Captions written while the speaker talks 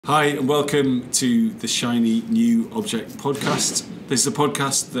Hi and welcome to the Shiny New Object podcast. This is a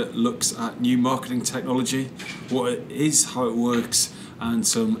podcast that looks at new marketing technology, what it is, how it works, and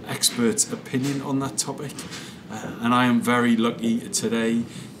some expert opinion on that topic. And I am very lucky today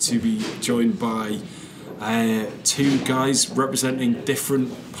to be joined by two guys representing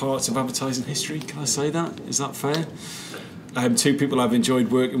different parts of advertising history. Can I say that? Is that fair? Two people I've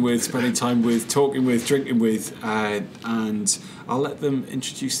enjoyed working with, spending time with, talking with, drinking with, and I'll let them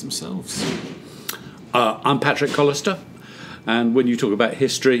introduce themselves. I'm Patrick Collister, and when you talk about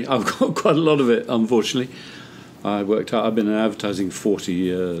history, I've got quite a lot of it, unfortunately. I've been in advertising 40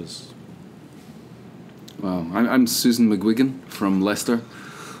 years. Well, I'm Susan McGuigan from Leicester.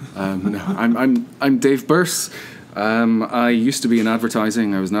 I'm Dave Birss. I used to be in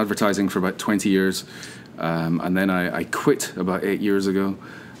advertising. I was in advertising for about 20 years. And then I quit about 8 years ago,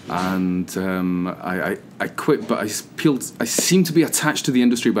 and I quit, but I seem to be attached to the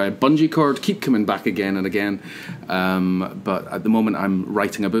industry by a bungee cord, keep coming back again and again. But at the moment I'm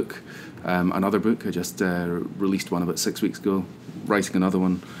writing a book, another book. I just released one about 6 weeks ago, writing another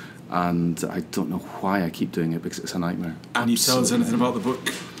one, and I don't know why I keep doing it because it's a nightmare. Can you tell us anything about the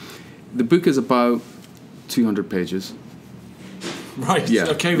book? The book is about 200 pages. Right, yeah,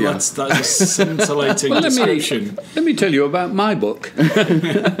 okay, well, that's a scintillating description. Let me tell you about my book.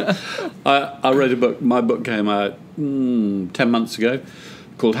 I read a book, my book came out 10 months ago,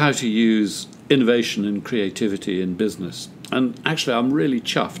 called How to Use Innovation and Creativity in Business. And actually, I'm really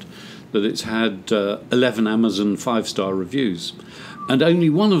chuffed that it's had 11 Amazon 5-star reviews, and only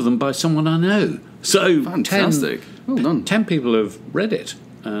one of them by someone I know. So fantastic. 10 people have read it,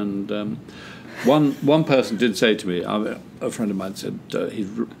 and one person did say to me, a friend of mine said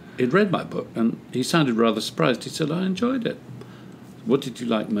he'd read my book and he sounded rather surprised. He said, I enjoyed it. What did you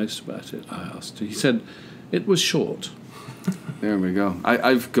like most about it? I asked. He said, it was short. There we go.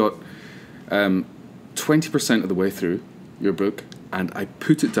 I've got 20% of the way through your book, and I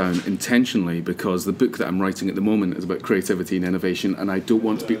put it down intentionally because the book that I'm writing at the moment is about creativity and innovation, and I don't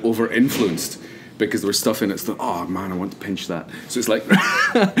want to be over-influenced because there was stuff in it that, oh man, I want to pinch that. So it's like,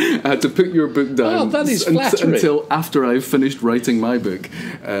 I had to put your book down that is flattering. Until after I've finished writing my book,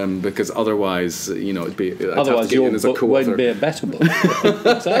 because otherwise, it'd be... Otherwise your book won't be a better book.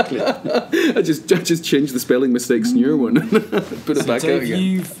 Exactly. I just changed the spelling mistakes in your one and put it back out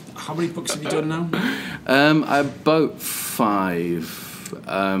again. How many books have you done now? About 5,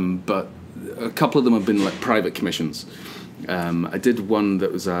 but a couple of them have been like private commissions. I did one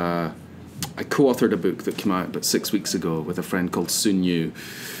that was I co-authored a book that came out about 6 weeks ago with a friend called Sun Yu.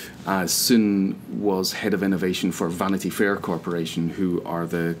 Sun was head of innovation for Vanity Fair Corporation, who are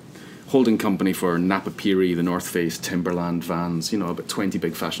the holding company for Napa Piri, the North Face, Timberland, Vans, about 20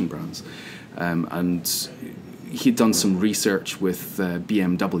 big fashion brands. And he'd done some research with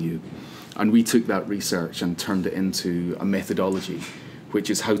BMW, and we took that research and turned it into a methodology, which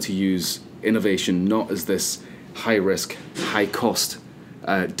is how to use innovation not as this high-risk, high-cost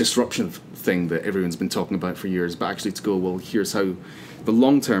disruption thing that everyone's been talking about for years, but actually to go, well, here's how the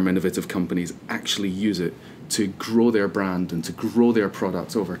long-term innovative companies actually use it to grow their brand and to grow their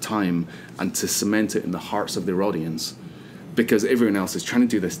products over time and to cement it in the hearts of their audience, because everyone else is trying to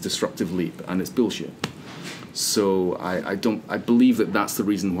do this disruptive leap and it's bullshit. So I believe that that's the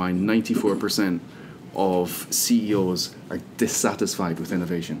reason why 94% of CEOs are dissatisfied with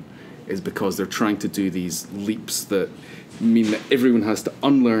innovation, is because they're trying to do these leaps that mean that everyone has to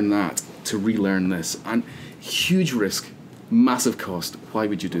unlearn that to relearn this, and huge risk, massive cost. Why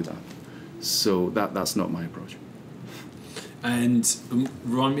would you do that? So that's not my approach. And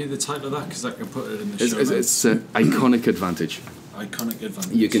remind me of the title of that, because I can put it in the show notes. It's Iconic Advantage. Iconic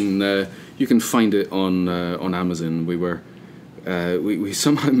Advantage. You can find it on Amazon. We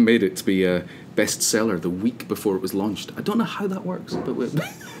somehow made it to be a bestseller the week before it was launched. I don't know how that works, but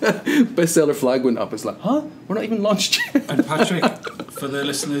bestseller flag went up. It's like, huh? We're not even launched yet. And Patrick, for the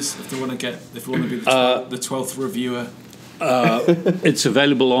listeners, if they want to be the 12th reviewer, it's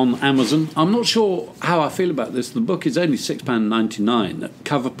available on Amazon. I'm not sure how I feel about this. The book is only £6.99 at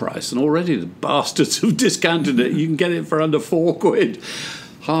cover price, and already the bastards have discounted it. You can get it for under £4.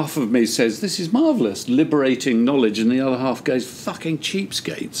 Half of me says, this is marvellous, liberating knowledge, and the other half goes, fucking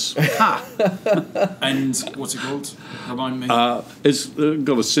cheapskates. Ha! And what's it called? Remind me. It's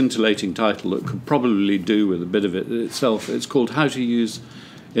got a scintillating title that could probably do with a bit of it itself. It's called How to Use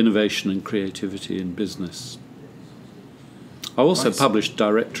Innovation and Creativity in Business. I also published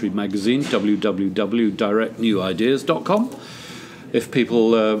Directory Magazine, www.directnewideas.com. if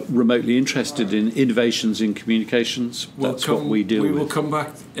people are remotely interested in innovations in communications, that's what we deal with. We will come back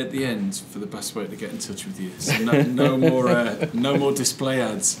at the end for the best way to get in touch with you. So no more display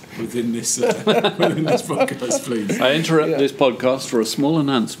ads within this podcast, please. I interrupt this podcast for a small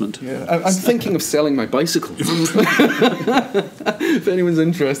announcement. Yeah. I'm thinking of selling my bicycle. If anyone's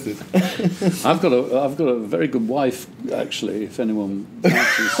interested. I've got a very good wife, actually, if anyone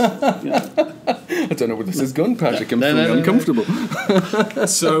fancies. I don't know where this is going, Patrick. I'm feeling uncomfortable.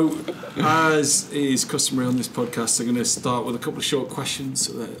 So, as is customary on this podcast, I'm going to start with a couple of short questions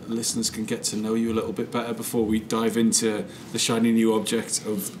so that listeners can get to know you a little bit better before we dive into the shiny new object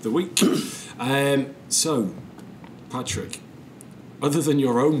of the week. So, Patrick, other than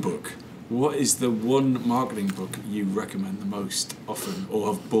your own book, what is the one marketing book you recommend the most often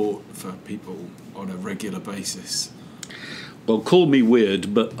or have bought for people on a regular basis? Well, call me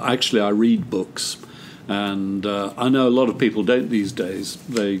weird, but actually I read books. And I know a lot of people don't these days.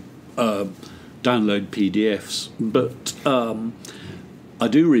 They download PDFs. But I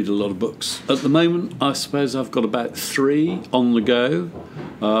do read a lot of books. At the moment, I suppose I've got about 3 on the go.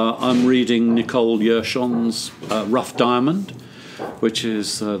 I'm reading Nicole Yershon's Rough Diamond, which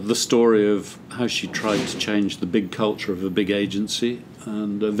is the story of how she tried to change the big culture of a big agency.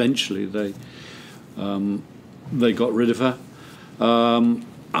 And eventually they got rid of her.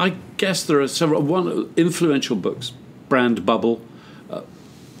 I guess there are several influential books. Brand Bubble,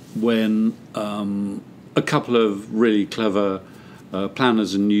 when a couple of really clever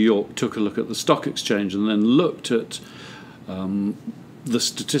planners in New York took a look at the stock exchange and then looked at the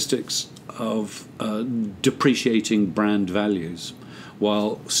statistics of depreciating brand values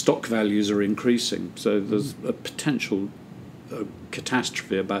while stock values are increasing. So there's a potential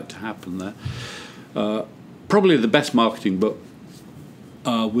catastrophe about to happen there. Probably the best marketing book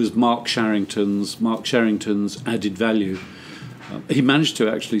was Mark Sherrington's Added Value. He managed to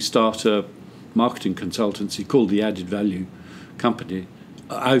actually start a marketing consultancy called the Added Value Company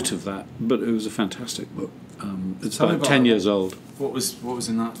out of that, but it was a fantastic book. It's about 10 years old. What was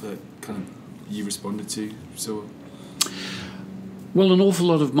in that kind of you responded to? So, well, an awful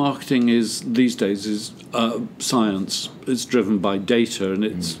lot of marketing these days is science. It's driven by data, and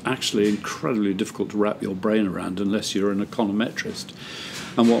it's actually incredibly difficult to wrap your brain around unless you're an econometrist.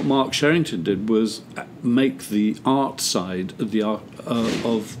 And what Mark Sherrington did was make the art side of the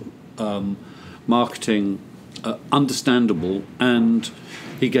marketing understandable, and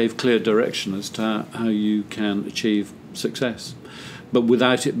he gave clear direction as to how you can achieve success, but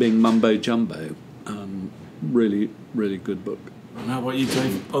without it being mumbo jumbo. Really, really good book. And how about you,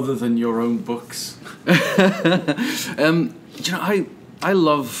 Dave? Other than your own books, I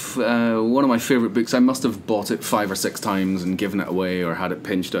love one of my favourite books. I must have bought it 5 or 6 times and given it away or had it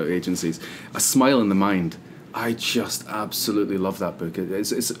pinched out of agencies. A Smile in the Mind. I just absolutely love that book.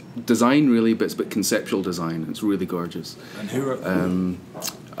 It's design really, but it's a bit conceptual design. It's really gorgeous. And who wrote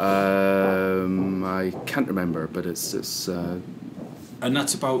I can't remember, but it's and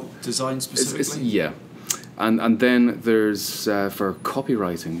that's about design specifically? Yeah. And then there's for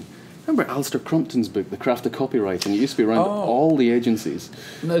copywriting. Remember Alistair Crompton's book, The Craft of Copywriting? It used to be around all the agencies.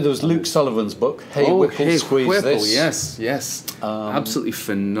 No, there was Luke Sullivan's book, Hey Whipple, Squeeze Whipple, This. Yes. Absolutely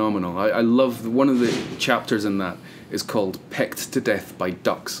phenomenal. I love one of the chapters in that is called Pecked to Death by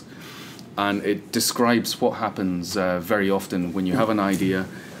Ducks. And it describes what happens very often when you have an idea,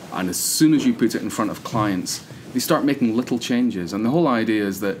 and as soon as you put it in front of clients, they start making little changes. And the whole idea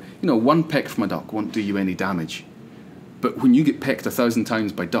is that, one peck from a duck won't do you any damage. But when you get pecked 1,000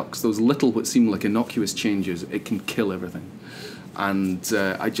 times by ducks, those little what seem like innocuous changes, it can kill everything. And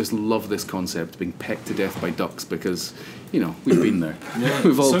I just love this concept, being pecked to death by ducks, because, we've been there. Yeah.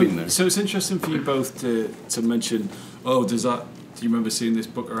 We've all been there. So it's interesting for you both to mention, do you remember seeing this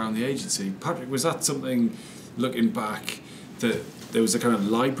book around the agency? Patrick, was that something, looking back, that there was a kind of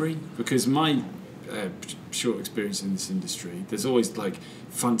library? Because my short experience in this industry, there's always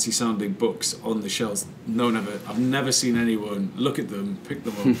fancy sounding books on the shelves. I've never seen anyone look at them, pick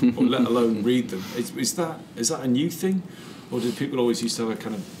them up, or let alone read them. Is that a new thing, or did people always used to have a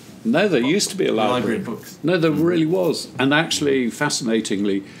kind of? No, there used to be a library of books. No, there really was. And actually,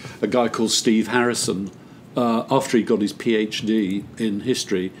 fascinatingly, a guy called Steve Harrison, after he got his PhD in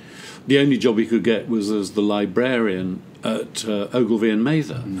history, the only job he could get was as the librarian at Ogilvy and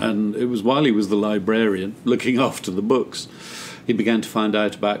Mather. And it was while he was the librarian, looking after the books, he began to find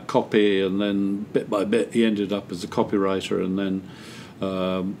out about copy, and then bit by bit he ended up as a copywriter, and then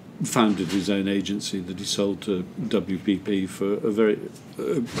founded his own agency that he sold to WPP for a very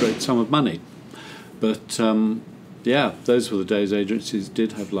great sum of money. But those were the days agencies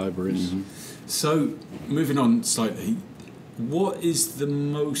did have libraries. So moving on slightly, What is the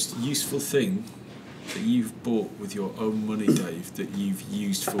most useful thing that you've bought with your own money, Dave, that you've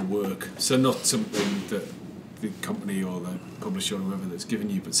used for work? So not something that the company or the publisher or whoever that's given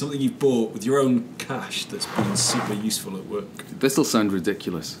you, but something you've bought with your own cash that's been super useful at work. This will sound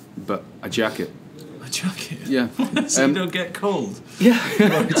ridiculous, but a jacket. A jacket? Yeah. So you don't get cold? Yeah.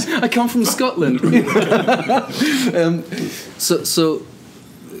 I come from Scotland. So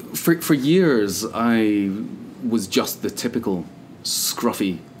for years, I was just the typical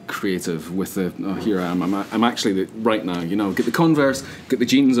scruffy creative with the, oh, here I am. I'm actually right now, get the Converse, get the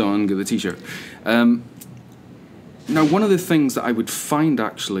jeans on, get the t-shirt. Now, one of the things that I would find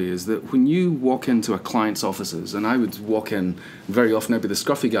actually is that when you walk into a client's offices, and I would walk in very often, I'd be the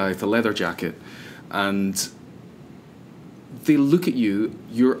scruffy guy with the leather jacket, and they look at you,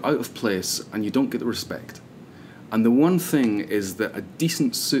 you're out of place, and you don't get the respect. And the one thing is that a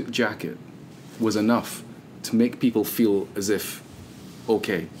decent suit jacket was enough to make people feel as if,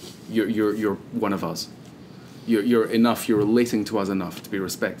 okay, you're one of us. You're enough, you're relating to us enough to be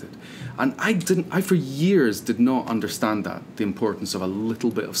respected. And I for years did not understand that, the importance of a little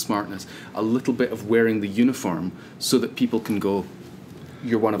bit of smartness, a little bit of wearing the uniform so that people can go,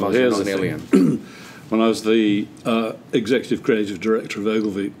 you're one of us, you're not an alien. When I was the executive creative director of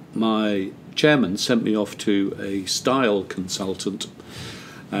Ogilvy, my chairman sent me off to a style consultant,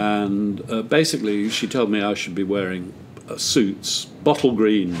 and basically she told me I should be wearing suits, bottle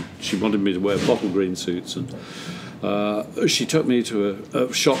green. She wanted me to wear bottle green suits, and she took me to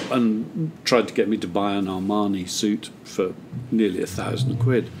a shop and tried to get me to buy an Armani suit for nearly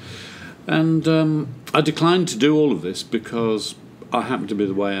 £1,000. And I declined to do all of this because I happen to be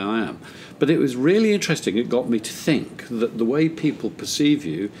the way I am. But it was really interesting. It got me to think that the way people perceive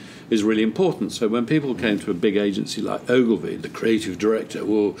you is really important. So when people came to a big agency like Ogilvy, the creative director,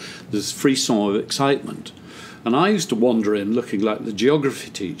 well, there's frisson of excitement. And I used to wander in looking like the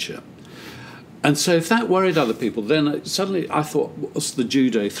geography teacher. And so if that worried other people, then suddenly I thought, what's the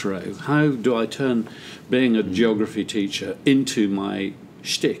judo throw? How do I turn being a geography teacher into my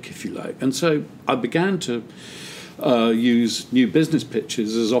shtick, if you like? And so I began to use new business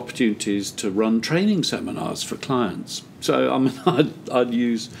pitches as opportunities to run training seminars for clients. So I mean, I'd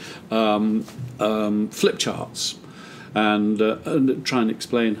use flip charts and try and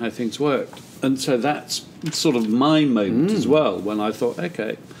explain how things worked. And so that's sort of my moment as well, when I thought,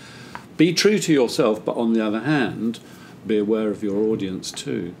 okay, be true to yourself, but on the other hand, be aware of your audience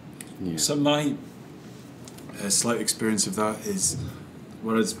too. Yeah. So my slight experience of that is,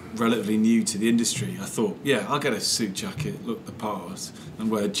 when I was relatively new to the industry, I thought, yeah, I'll get a suit jacket, look the part,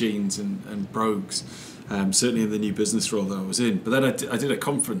 and wear jeans and brogues, certainly in the new business role that I was in. But then I did a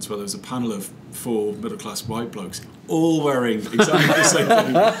conference where there was a panel of 4 middle-class white blokes, all wearing exactly the same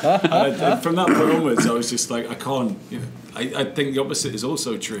thing. And from that point onwards, I was just like, I can't, I think the opposite is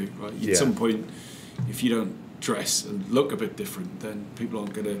also true, right? At some point, if you don't dress and look a bit different, then people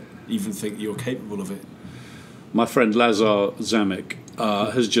aren't going to even think you're capable of it. My friend Lazar Zamek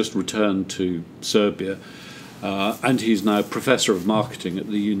has just returned to Serbia, and he's now professor of marketing at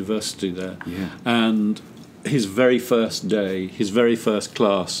the university there. Yeah. And his very first day, his very first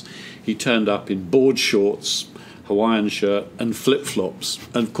class, he turned up in board shorts, Hawaiian shirt and flip-flops,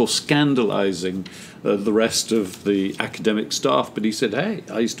 and of course scandalising the rest of the academic staff. But he said, hey,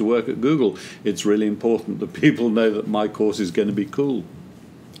 I used to work at Google. It's really important that people know that my course is going to be cool.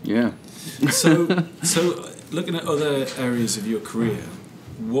 Yeah. So looking at other areas of your career,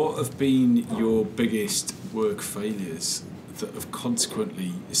 what have been your biggest work failures that have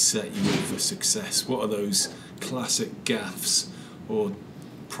consequently set you up for success? What are those classic gaffes or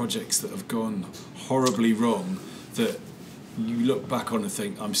projects that have gone horribly wrong that you look back on and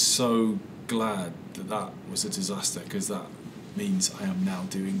think, I'm so glad that was a disaster, because that means I am now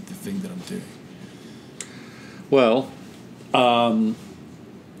doing the thing that I'm doing? Well,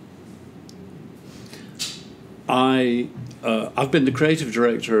 I've been the creative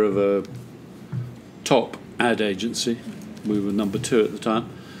director of a top ad agency. We were number 2 at the time.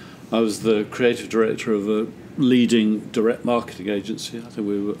 I was the creative director of a leading direct marketing agency. I think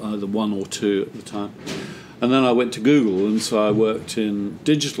we were either 1 or 2 at the time. And then I went to Google, and so I worked in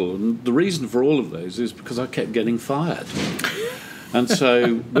digital. And the reason for all of those is because I kept getting fired. And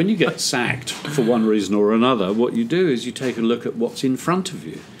so when you get sacked for one reason or another, what you do is you take a look at what's in front of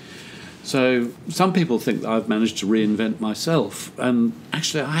you. So some people think that I've managed to reinvent myself, and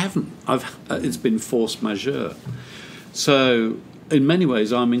actually I haven't. It's been force majeure. So in many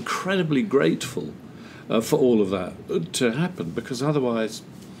ways I'm incredibly grateful for all of that to happen, because otherwise,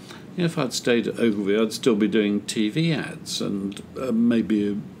 if I'd stayed at Ogilvy, I'd still be doing TV ads and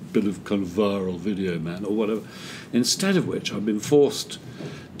maybe bit of kind of viral video man or whatever. Instead of which, I've been forced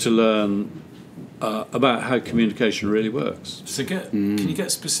to learn about how communication really works. So can you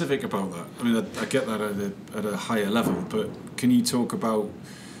get specific about that? I mean, I get that at a higher level, but can you talk about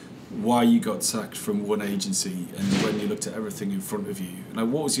why you got sacked from one agency and when you looked at everything in front of you? Like,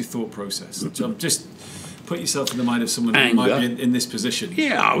 what was your thought process? Just put yourself in the mind of someone who might be in this position.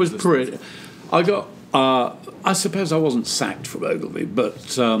 Yeah, I was pretty... I got... I suppose I wasn't sacked from Ogilvy,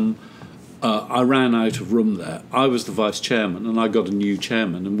 but I ran out of room there. I was the vice chairman, and I got a new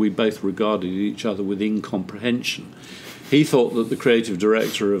chairman, and we both regarded each other with incomprehension. He thought that the creative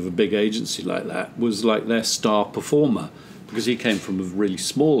director of a big agency like that was like their star performer, because he came from a really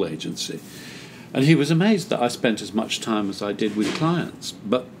small agency. And he was amazed that I spent as much time as I did with clients.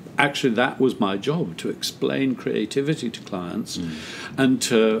 But actually that was my job, to explain creativity to clients and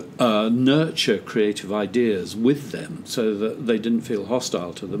to nurture creative ideas with them so that they didn't feel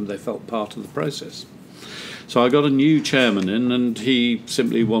hostile to them, they felt part of the process. So I got a new chairman in, and he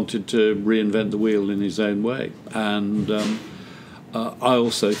simply wanted to reinvent the wheel in his own way. And I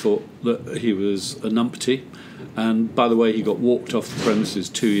also thought that he was a numpty. And by the way, he got walked off the premises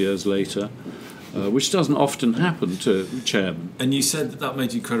 2 years later, which doesn't often happen to chairman. And you said that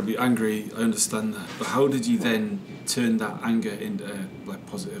made you incredibly angry. I understand that, but how did you then turn that anger into like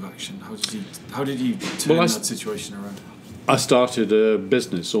positive action? How did you turn that situation around? I started a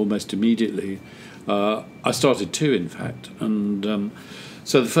business almost immediately. I started two, in fact, and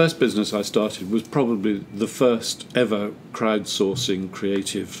so the first business I started was probably the first ever crowdsourcing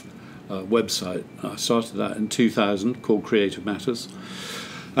creative website. I started that in 2000, called Creative Matters.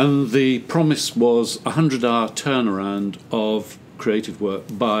 And the promise was a 100-hour turnaround of creative work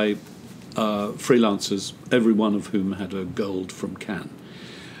by freelancers, every one of whom had a gold from Cannes.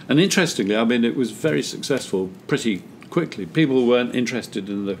 And interestingly, I mean, it was very successful pretty quickly. People weren't interested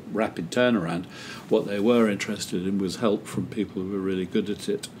in the rapid turnaround. What they were interested in was help from people who were really good at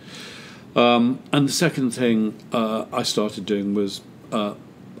it. And the second thing I started doing was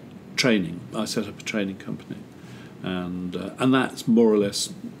training. I set up a training company. And that's more or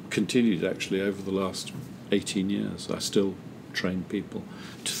less continued actually over the last 18 years. I still train people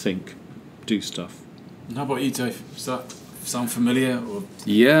to think, do stuff. And how about you, Dave? Does that sound familiar? Or?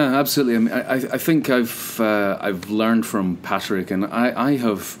 Yeah, absolutely. I mean, I think I've learned from Patrick, and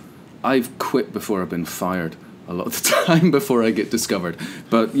I've quit before I've been fired a lot of the time before I get discovered.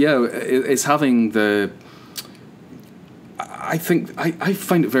 But yeah, it's having the. I think I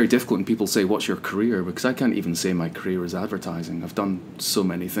find it very difficult when people say, "What's your career?" Because I can't even say my career is advertising. I've done so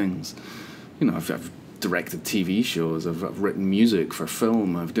many things. You know, I've directed TV shows. I've written music for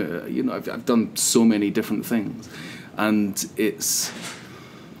film. I've done so many different things, and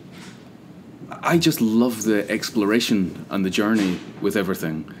I just love the exploration and the journey with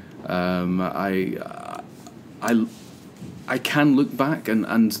everything. I can look back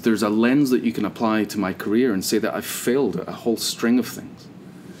and there's a lens that you can apply to my career and say that I've failed at a whole string of things.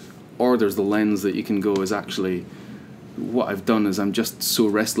 Or there's the lens that you can go is actually what I've done is I'm just so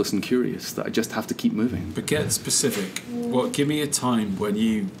restless and curious that I just have to keep moving. But get specific. Give me a time when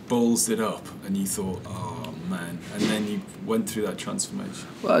you ballsed it up and you thought, oh man, and then you went through that transformation.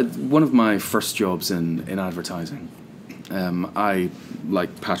 Well, one of my first jobs in advertising, I,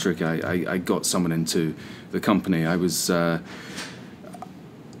 like Patrick, I got someone into the company. I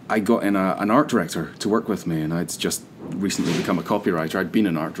got in an art director to work with me, and I'd just recently become a copywriter. I'd been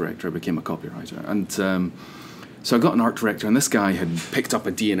an art director, I became a copywriter. And so I got an art director, and this guy had picked up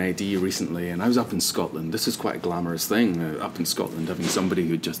a D&AD recently, and I was up in Scotland. This is quite a glamorous thing, up in Scotland, having somebody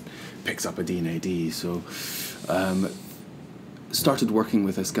who just picks up a D&AD. So started working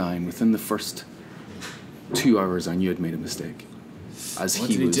with this guy, and within the first 2 hours I knew I'd made a mistake. As what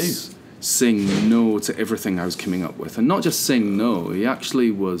he did was he do? saying no to everything I was coming up with. And not just saying no, he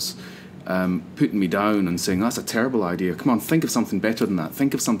actually was putting me down and saying, that's a terrible idea. Come on, think of something better than that.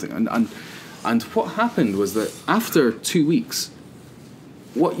 Think of something. And what happened was that after 2 weeks,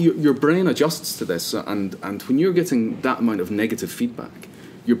 what your brain adjusts to this. And when you're getting that amount of negative feedback,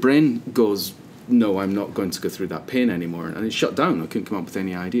 your brain goes, no, I'm not going to go through that pain anymore. And it shut down. I couldn't come up with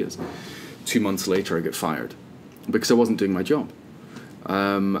any ideas. 2 months later, I get fired because I wasn't doing my job.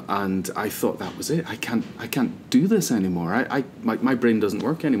 And I thought that was it. I can't do this anymore. My brain doesn't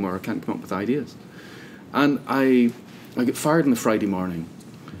work anymore. I can't come up with ideas. And I get fired on the Friday morning,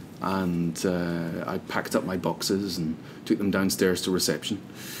 and I packed up my boxes and took them downstairs to reception.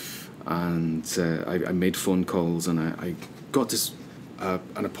 And I made phone calls, and I got this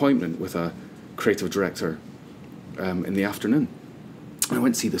an appointment with a creative director in the afternoon. I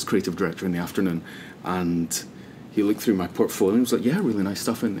went to see this creative director in the afternoon, and he looked through my portfolio and was like, yeah, really nice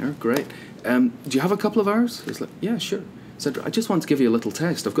stuff in there, great. Do you have a couple of hours? He's like, yeah, sure. I said, I just want to give you a little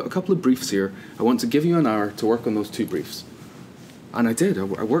test. I've got a couple of briefs here. I want to give you an hour to work on those 2 briefs. And I did. I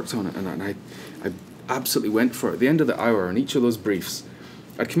worked on it, and I absolutely went for it. At the end of the hour, on each of those briefs,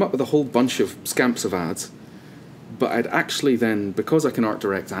 I'd come up with a whole bunch of scamps of ads, but I'd actually then, because I can art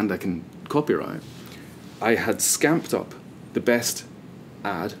direct and I can copyright, I had scamped up the best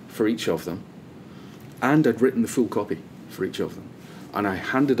ad for each of them, and I'd written the full copy for each of them. And I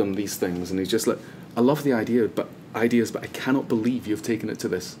handed him these things, and he's just like, I love the ideas, but I cannot believe you've taken it to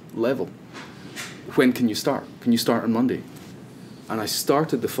this level. When can you start? Can you start on Monday? And I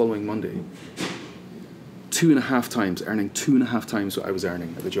started the following Monday, 2.5 times, earning 2.5 times what I was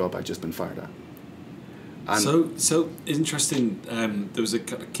earning at the job I'd just been fired at. And so interesting. There was a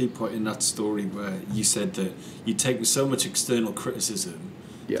key point in that story where you said that you'd taken so much external criticism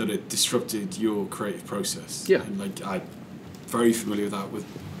that it disrupted your creative process. Yeah, and like I'm very familiar with that with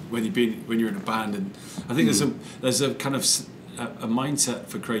when you're in a band, and I think there's a kind of a mindset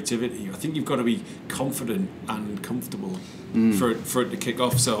for creativity. I think you've got to be confident and comfortable for it to kick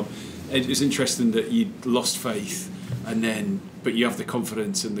off. So it was interesting that you lost faith, but you have the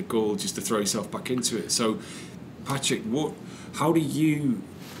confidence and the goal just to throw yourself back into it. So, Patrick, how do you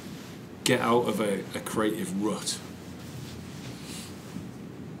get out of a creative rut?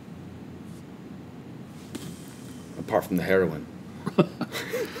 Apart from the heroin.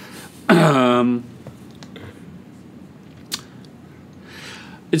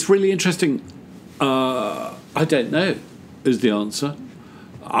 It's really interesting. I don't know is the answer.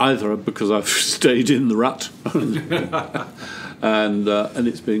 Either because I've stayed in the rut and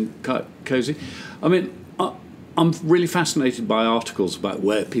it's been quite cosy. I mean, I'm really fascinated by articles about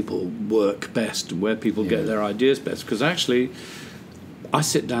where people work best and where people get their ideas best, because actually I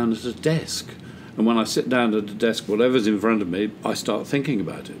sit down at a desk, and when I sit down at a desk, whatever's in front of me, I start thinking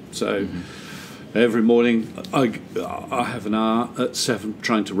about it. So every morning I have an hour at 7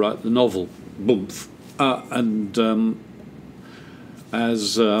 trying to write the novel. Boomf.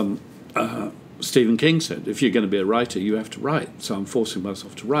 As Stephen King said, if you're going to be a writer, you have to write. So I'm forcing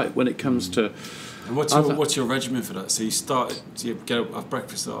myself to write. When it comes to... And what's your regimen for that? So you get up, have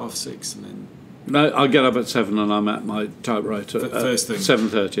breakfast at 6:30 and then... No, I get up at 7 and I'm at my typewriter first thing.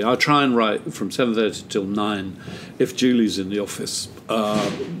 7:30. I try and write from 7:30 till 9. If Julie's in the office,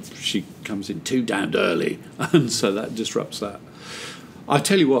 she comes in too damned early, and so that disrupts that. I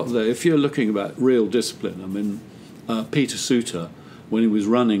tell you what, though, if you're looking about real discipline, I mean, Peter Suter, when he was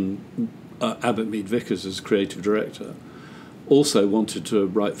running Abbott Mead Vickers as creative director, also wanted to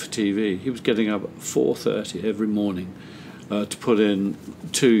write for TV. He was getting up at 4:30 every morning to put in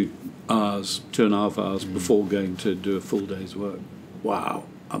 2.5 hours before going to do a full day's work. Wow.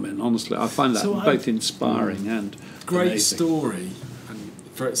 I mean, honestly, I find that both inspiring and great amazing. Story, and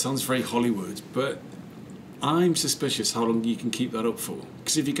it sounds very Hollywood, but I'm suspicious how long you can keep that up for.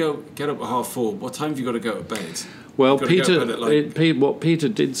 Because if you get up at 4:30, what time have you got to go to bed? Well, what Peter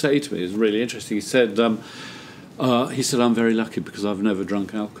did say to me is really interesting. He said, I'm very lucky because I've never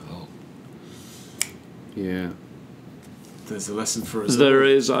drunk alcohol. Yeah. There's a lesson for us. There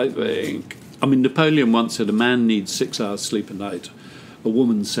is, I think. I mean, Napoleon once said a man needs 6 hours sleep a night, a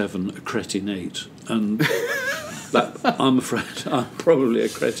woman 7, a cretin 8. And that, I'm afraid I'm probably a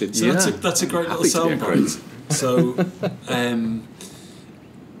cretin. So that's a great little soundbite. So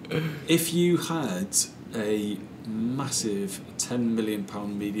if you had a massive £10 million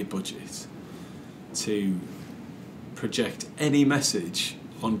media budget to project any message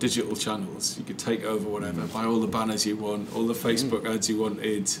on digital channels, you could take over whatever, buy all the banners you want, all the Facebook ads you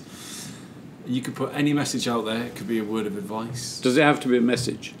wanted, you could put any message out there. It could be a word of advice. Does it have to be a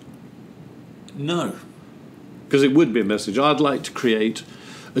message? No, because it would be a message. I'd like to create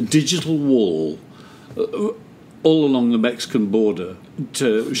a digital wall all along the Mexican border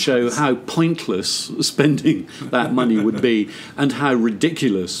to show how pointless spending that money would be, and how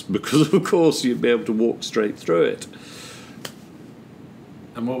ridiculous, because of course you'd be able to walk straight through it.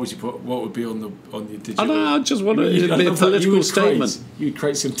 And what would you put? What would be on the digital? I don't know. I just want it to be a political statement. You'd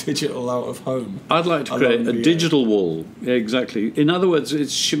create some digital out of home. I'd like to create a digital wall. Yeah, exactly. In other words,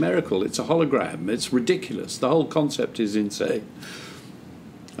 it's chimerical. It's a hologram. It's ridiculous. The whole concept is insane.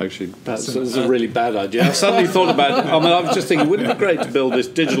 Actually, that's a really bad idea. I suddenly thought about it. I mean, I was just thinking, wouldn't it be great to build this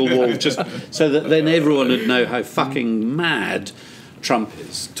digital wall just so that then everyone would know how fucking mad Trump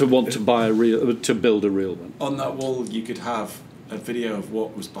is to want to build a real one. On that wall, you could have a video of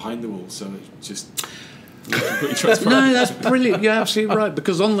what was behind the wall, so it just completely transparent. No, that's brilliant. You're absolutely right,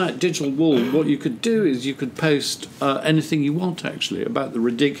 because on that digital wall, what you could do is you could post anything you want, actually, about the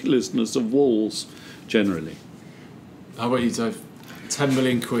ridiculousness of walls generally. How about you, Dave? 10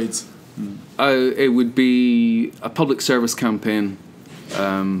 million quid. It would be a public service campaign,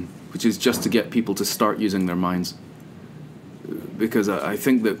 which is just to get people to start using their minds. Because I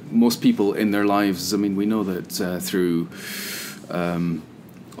think that most people in their lives, I mean, we know that through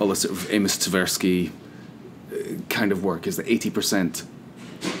all this sort of Amos Tversky kind of work, is that 80%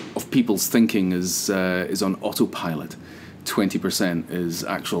 of people's thinking is on autopilot. 20% is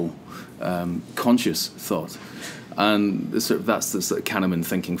actual conscious thought. And that's the sort of Kahneman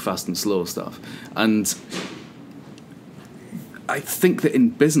thinking fast and slow stuff. And I think that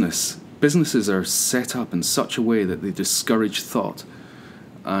in businesses are set up in such a way that they discourage thought.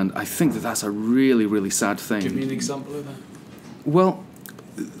 And I think that that's a really, really sad thing. Give me an example of that. Well,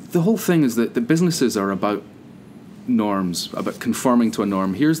 the whole thing is that the businesses are about norms, about conforming to a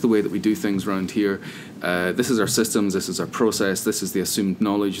norm. Here's the way that we do things around here. This is our systems, this is our process, this is the assumed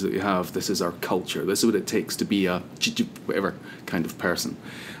knowledge that we have, this is our culture, this is what it takes to be a whatever kind of person.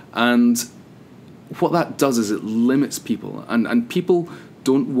 And what that does is it limits people, and people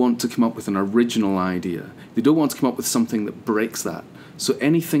don't want to come up with an original idea. They don't want to come up with something that breaks that. So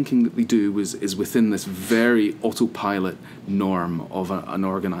any thinking that they do is within this very autopilot norm of an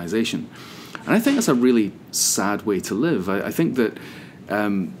organisation. And I think that's a really sad way to live. I think that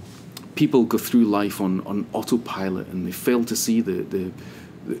people go through life on autopilot, and they fail to see the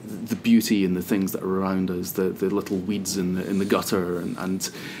beauty in the things that are around us, the little weeds in the gutter, and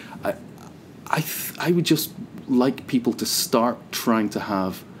I would just like people to start trying to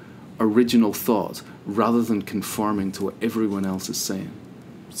have original thought rather than conforming to what everyone else is saying.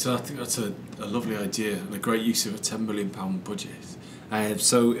 So I think that's a lovely idea and a great use of a £10 million budget.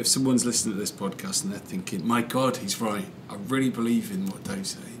 So if someone's listening to this podcast and they're thinking, my God, he's right, I really believe in what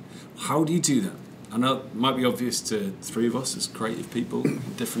Dave's saying, how do you do that? I know it might be obvious to three of us as creative people,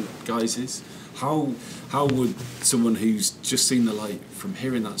 different guises. How would someone who's just seen the light from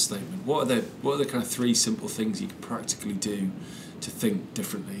hearing that statement, what are the kind of three simple things you can practically do to think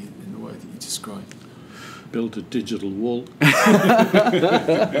differently in the way that you describe? Build a digital wall.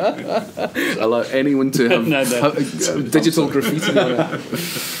 Allow anyone to have digital graffiti on it.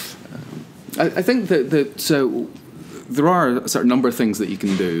 I think that so there are a certain number of things that you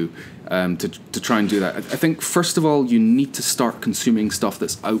can do to try and do that. I think first of all you need to start consuming stuff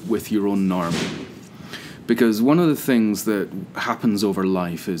that's out with your own norm, because one of the things that happens over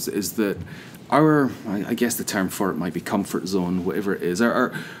life is that I guess the term for it might be comfort zone, whatever it is.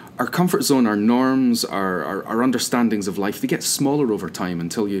 Our comfort zone, our norms, our understandings of life, they get smaller over time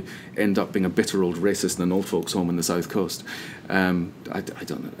until you end up being a bitter old racist in an old folks' home in the South Coast. I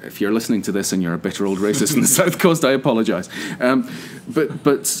don't know. If you're listening to this and you're a bitter old racist in the South Coast, I apologise. But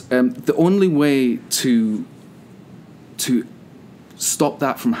the only way to stop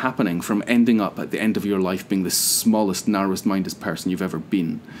that from happening, from ending up at the end of your life being the smallest, narrowest-minded person you've ever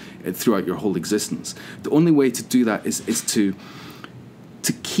been throughout your whole existence, the only way to do that is to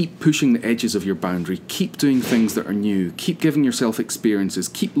keep pushing the edges of your boundary, keep doing things that are new, keep giving yourself experiences,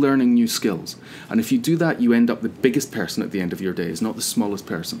 keep learning new skills. And if you do that, you end up the biggest person at the end of your days, not the smallest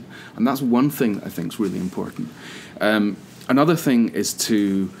person. And that's one thing that I think is really important. Another thing is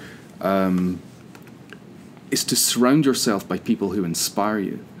to surround yourself by people who inspire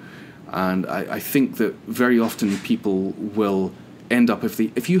you. And I think that very often people will end up,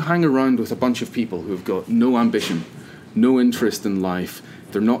 if you hang around with a bunch of people who have got no ambition, no interest in life,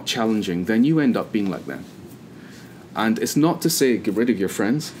 they're not challenging, then you end up being like them. And it's not to say get rid of your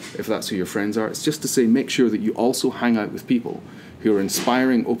friends, if that's who your friends are. It's just to say make sure that you also hang out with people who are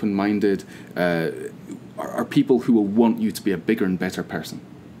inspiring, open-minded, are people who will want you to be a bigger and better person.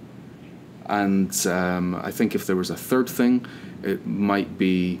 And I think if there was a third thing, it might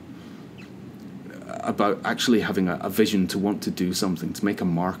be about actually having a vision to want to do something, to make a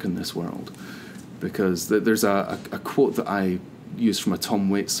mark in this world. Because there's a quote that I use from a Tom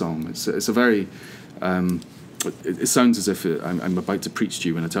Waits song. It's a very... it sounds as if I'm about to preach to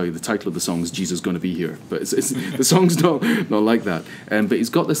you when I tell you the title of the song is Jesus Gonna Be Here. But the song's not like that. But he's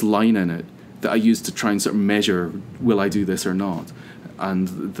got this line in it that I use to try and sort of measure, will I do this or not?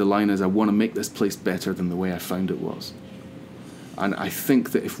 And the line is, I want to make this place better than the way I found it was. And I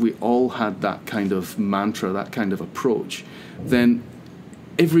think that if we all had that kind of mantra, that kind of approach, then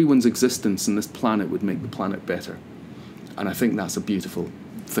everyone's existence in this planet would make the planet better. And I think that's a beautiful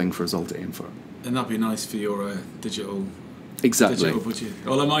thing for us all to aim for. And that'd be nice for your digital budget.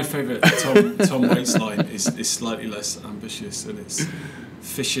 Although my favourite Tom Waits line is slightly less ambitious, and it's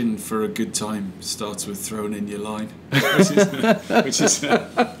fishing for a good time starts with throwing in your line, which is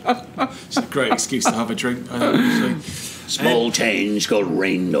a great excuse to have a drink, I think, usually. Small change got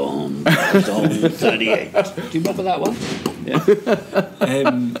rained on. Zone 38. Do you remember that one?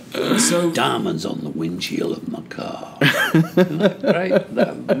 Yeah. So Diamonds on the windshield of my car. Right?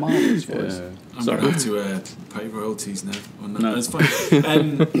 That marvellous voice. I'm Sorry. going to have to pay royalties now on that. No. That's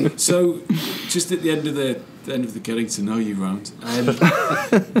fine. So, just at the end of the getting to know you round,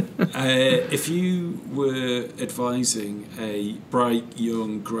 if you were advising a bright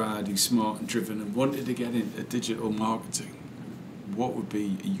young grad who's smart and driven and wanted to get into digital marketing, what would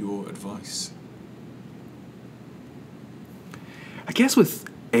be your advice? I guess with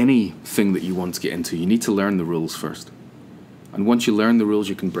anything that you want to get into, you need to learn the rules first. And once you learn the rules,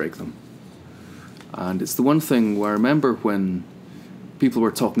 you can break them. And it's the one thing where I remember when people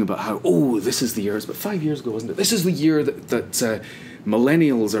were talking about how, this is the year, but 5 years ago, wasn't it? This is the year that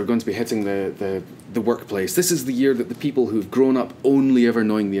millennials are going to be hitting the workplace. This is the year that the people who've grown up only ever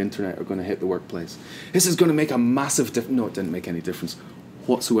knowing the internet are going to hit the workplace. This is going to make a massive difference. No, it didn't make any difference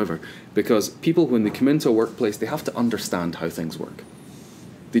whatsoever. Because people, when they come into a workplace, they have to understand how things work.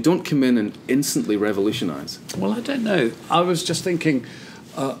 They don't come in and instantly revolutionise. Well, I don't know. I was just thinking,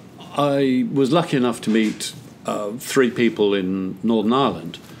 I was lucky enough to meet 3 people in Northern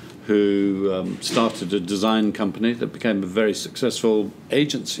Ireland who started a design company that became a very successful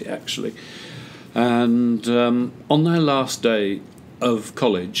agency, actually. And on their last day of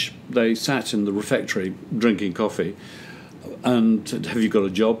college, they sat in the refectory drinking coffee and said, "Have you got a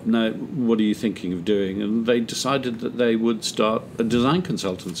job? No. What are you thinking of doing?" And they decided that they would start a design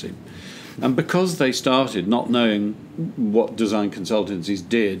consultancy. And because they started not knowing what design consultancies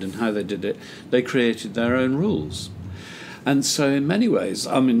did and how they did it, they created their own rules. And so in many ways,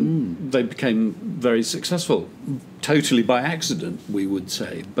 I mean, they became very successful, totally by accident, we would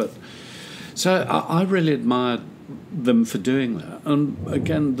say. But so I really admired them for doing that. And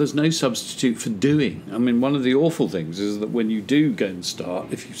again, there's no substitute for doing. I mean, one of the awful things is that when you do go and start,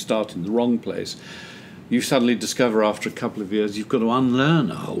 if you start in the wrong place, you suddenly discover after a couple of years you've got to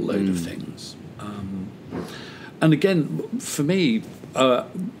unlearn a whole load of things. And again, for me,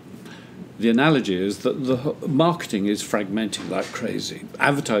 the analogy is that the marketing is fragmenting like crazy.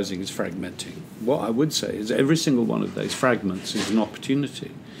 Advertising is fragmenting. What I would say is every single one of those fragments is an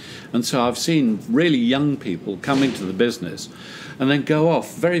opportunity. And so I've seen really young people come into the business and then go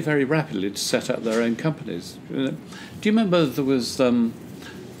off very, very rapidly to set up their own companies. Do you remember there was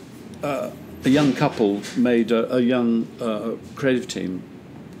a young couple made a young creative team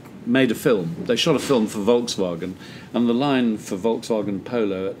made a film. They shot a film for Volkswagen, and the line for Volkswagen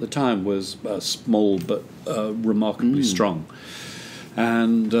Polo at the time was small but remarkably strong.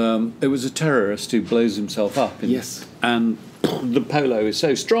 And it was a terrorist who blows himself up. Yes. And the Polo is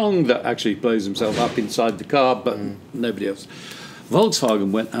so strong that actually he blows himself up inside the car, but nobody else.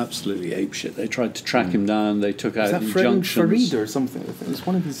 Volkswagen went absolutely apeshit. They tried to track him down. They took out injunctions. Farid or something? It's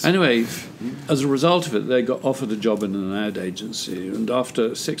one of his. Anyway, as a result of it, they got offered a job in an ad agency, and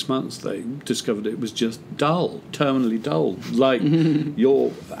after 6 months, they discovered it was just dull, terminally dull, like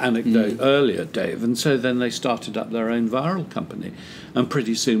your anecdote earlier, Dave. And so then they started up their own viral company, and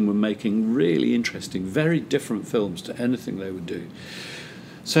pretty soon were making really interesting, very different films to anything they would do.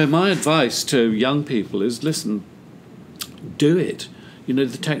 So my advice to young people is, listen, do it. You know,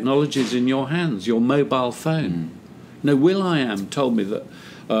 the technology is in your hands, your mobile phone. Now, Will.i.am told me that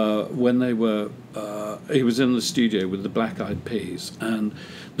when they were, he was in the studio with the Black Eyed Peas, and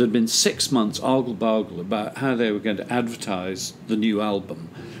there'd been 6 months argle-bargle about how they were going to advertise the new album.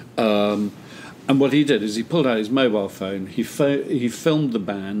 And what he did is he pulled out his mobile phone, he filmed the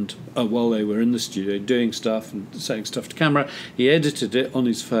band while they were in the studio doing stuff and saying stuff to camera. He edited it on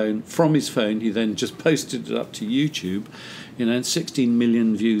his phone. From his phone, he then just posted it up to YouTube. You know, and 16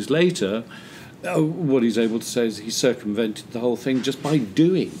 million views later, what he's able to say is he circumvented the whole thing just by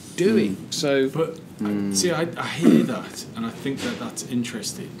doing. So, but see, I hear that, and I think that that's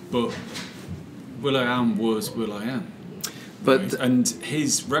interesting. But Will.i.am was Will.i.am. But right? And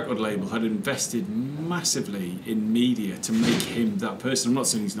his record label had invested massively in media to make him that person. I'm not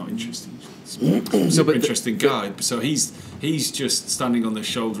saying he's not interesting. He's an interesting guy. So he's just standing on the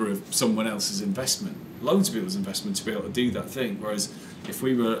shoulder of someone else's investment, loads of people's investment, to be able to do that thing. Whereas if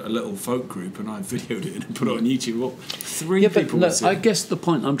we were a little folk group and I videoed it and put it on YouTube, well, three people would see. I guess the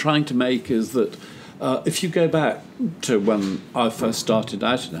point I'm trying to make is that if you go back to when I first started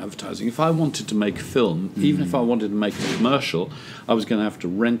out in advertising, if I wanted to make a film, even if I wanted to make a commercial, I was going to have to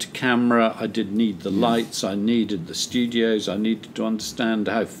rent a camera. I did need the lights. I needed the studios. I needed to understand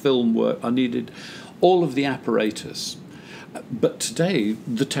how film worked. I needed all of the apparatus. But today,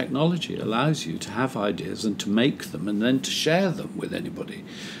 the technology allows you to have ideas and to make them and then to share them with anybody.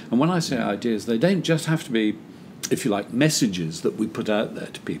 And when I say ideas, they don't just have to be if you like, messages that we put out there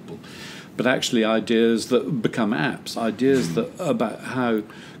to people, but actually ideas that become apps, ideas that about how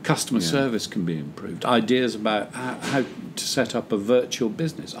customer service can be improved, ideas about how to set up a virtual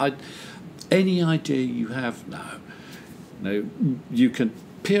business. Any idea you have now, you can.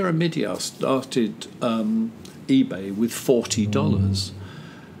 Pyramidia started eBay with $40.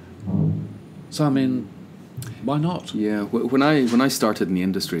 So I mean, why not? Yeah, when I started in the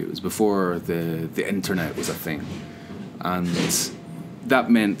industry, it was before the internet was a thing, and that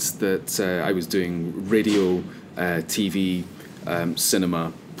meant that I was doing radio, TV,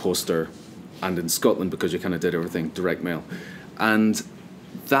 cinema, poster, and in Scotland, because you kind of did everything direct mail, and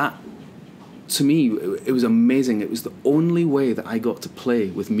that, to me, it was amazing. It was the only way that I got to play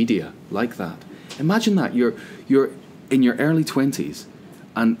with media like that. Imagine that you're in your early 20s,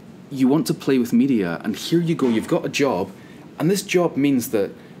 and you want to play with media, and here you go. You've got a job, and this job means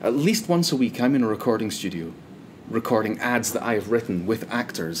that at least once a week I'm in a recording studio, recording ads that I have written with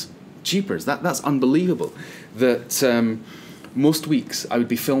actors. Jeepers, that's unbelievable. That most weeks I would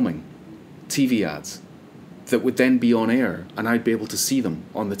be filming TV ads that would then be on air, and I'd be able to see them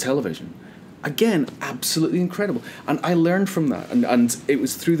on the television. Again, absolutely incredible. And I learned from that, and it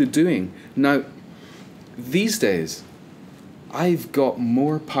was through the doing. Now, these days, I've got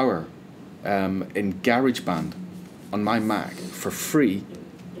more power in GarageBand on my Mac for free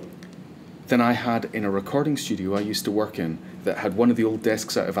than I had in a recording studio I used to work in that had one of the old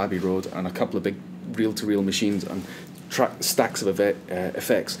desks out of Abbey Road and a couple of big reel-to-reel machines and stacks of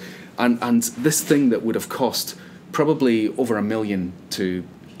effects. And this thing that would have cost probably over $1 million to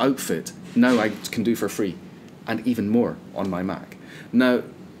outfit, now I can do for free, and even more on my Mac. Now,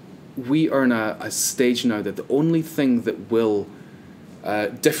 we are in a stage now that the only thing that will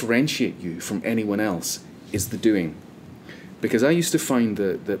differentiate you from anyone else is the doing. Because I used to find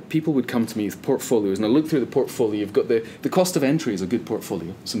that people would come to me with portfolios, and I look through the portfolio, you've got the cost of entry is a good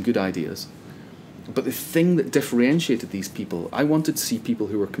portfolio, some good ideas. But the thing that differentiated these people, I wanted to see people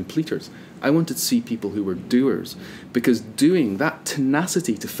who were completers. I wanted to see people who were doers. Because doing, that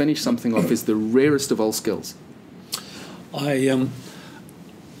tenacity to finish something off, is the rarest of all skills. I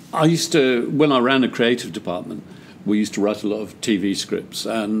used to, when I ran a creative department, we used to write a lot of TV scripts,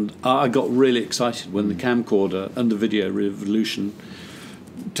 and I got really excited when the camcorder and the video revolution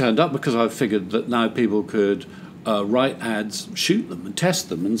turned up, because I figured that now people could write ads, shoot them and test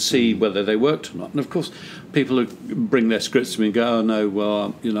them and see whether they worked or not. And of course, people would bring their scripts to me and go, oh no,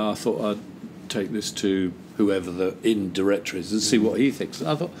 well, I thought I'd take this to whoever the in director is and see what he thinks. And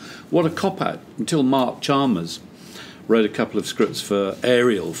I thought, what a cop-out, until Mark Chalmers wrote a couple of scripts for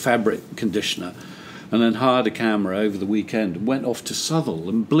Ariel fabric conditioner, and then hired a camera over the weekend and went off to Southall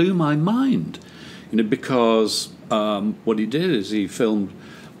and blew my mind, because what he did is he filmed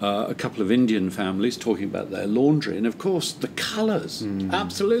a couple of Indian families talking about their laundry, and of course the colours,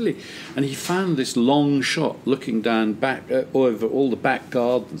 absolutely. And he found this long shot looking down back over all the back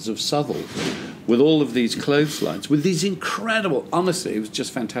gardens of Southall, with all of these clotheslines, with these incredible. Honestly, it was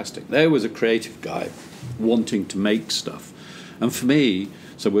just fantastic. There was a creative guy wanting to make stuff, and for me.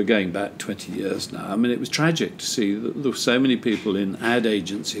 So we're going back 20 years now. I mean, it was tragic to see that there were so many people in ad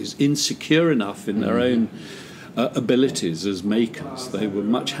agencies insecure enough in their own abilities as makers. They were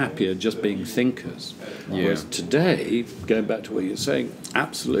much happier just being thinkers. Yeah. Whereas today, going back to what you're saying,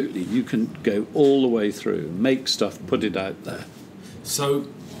 absolutely, you can go all the way through, make stuff, put it out there. So,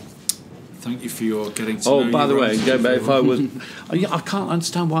 thank you for your getting to know. Oh, by the way, go back. If I was, I can't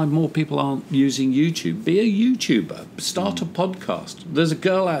understand why more people aren't using YouTube. Be a YouTuber. Start a podcast. There's a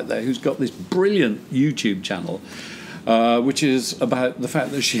girl out there who's got this brilliant YouTube channel, which is about the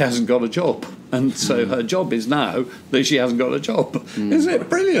fact that she hasn't got a job, and so her job is now that she hasn't got a job. Isn't it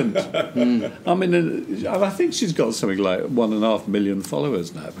brilliant? I mean, I think she's got something like 1.5 million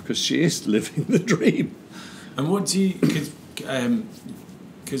followers now, because she is living the dream. And what do you?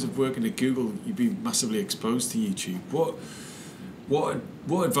 Because of working at Google, you've been massively exposed to YouTube.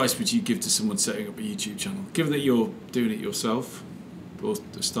 What advice would you give to someone setting up a YouTube channel, given that you're doing it yourself, or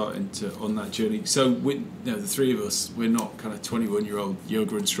starting to on that journey? So, the three of us, we're not kind of 21-year-old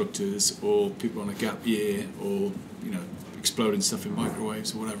yoga instructors or people on a gap year, or exploding stuff in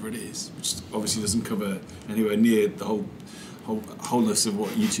microwaves or whatever it is, which obviously doesn't cover anywhere near the wholeness of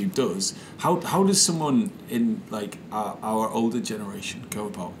what YouTube does. How does someone in like our older generation go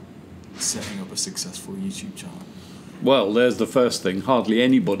about setting up a successful YouTube channel? Well, there's the first thing. Hardly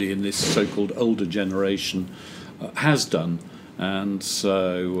anybody in this so-called older generation has done, and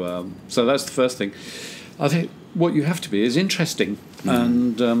so that's the first thing. I think what you have to be is interesting,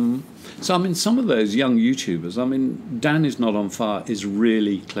 and so I mean, some of those young YouTubers. I mean, Dan is not on fire is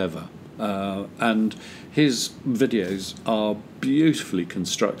really clever. And his videos are beautifully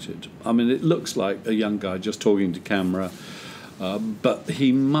constructed. I mean, it looks like a young guy just talking to camera, but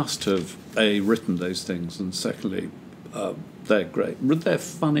he must have, written those things, and secondly, they're great. They're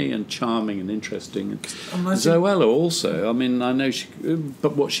funny and charming and interesting. Zoella also. I mean, I know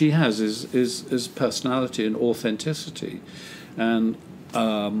but what she has is personality and authenticity, and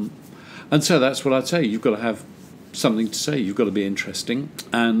so that's what I'd say. You've got to have something to say. You've got to be interesting,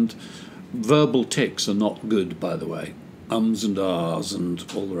 and verbal tics are not good, by the way. Ums and ahs and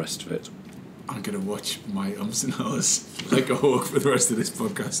all the rest of it. I'm going to watch my ums and ahs like a hawk for the rest of this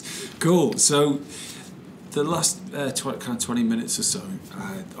podcast. Cool. So the last 20 minutes or so,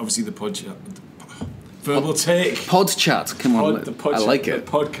 obviously the verbal take. Pod chat, come on. I like it.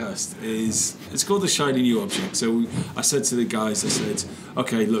 The podcast it's called The Shiny New Object. So I said to the guys, I said,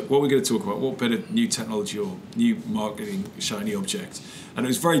 okay, look, what we're going to talk about, what bit of new technology or new marketing shiny object? And it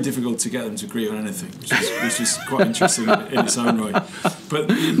was very difficult to get them to agree on anything, which is quite interesting in its own right. But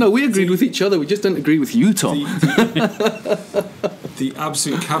no, we agreed with each other. We just didn't agree with you, Tom. The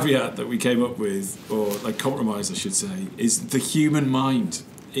absolute caveat that we came up with, or like compromise, I should say, is the human mind,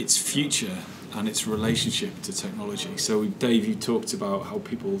 its future, and its relationship to technology. So, Dave, you talked about how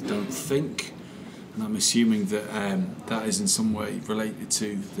people don't think, and I'm assuming that that is in some way related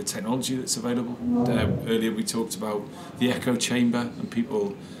to the technology that's available. Earlier we talked about the echo chamber and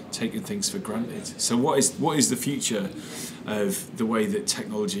people taking things for granted. So what is the future of the way that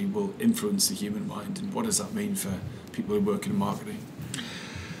technology will influence the human mind, and what does that mean for people who work in marketing?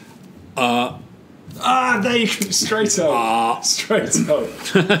 There you go, straight up. Straight up.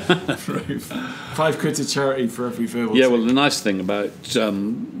 £5 to charity for every verbal. Yeah, well, the nice thing about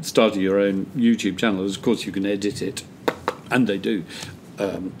starting your own YouTube channel is, of course, you can edit it, and they do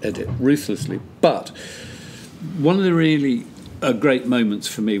edit ruthlessly. But one of the really great moments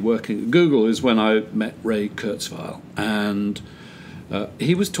for me working at Google is when I met Ray Kurzweil, and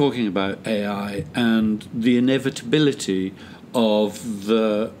he was talking about AI and the inevitability of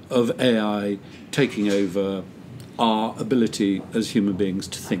AI taking over our ability as human beings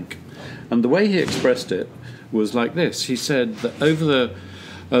to think. And the way he expressed it was like this. He said that over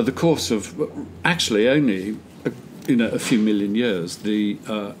the course of actually only a few million years, the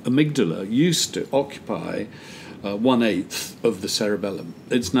amygdala used to occupy 1/8 of the cerebellum.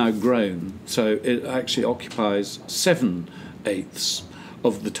 It's now grown, so it actually occupies 7/8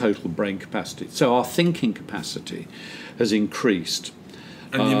 of the total brain capacity. So our thinking capacity has increased.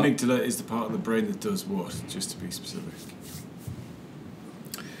 And the amygdala is the part of the brain that does what, just to be specific?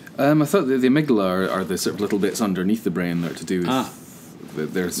 I thought the amygdala are the sort of little bits underneath the brain that are to do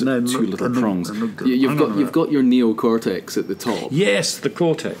with there's two little prongs. You've got your neocortex at the top. Yes, the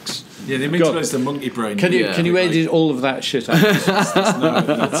cortex. Yeah, the amygdala is the monkey brain. Can you edit all of that shit out?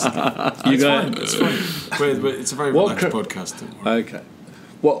 It's fine. It's a very relaxed podcast. Okay.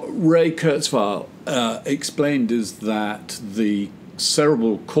 What Ray Kurzweil explained is that the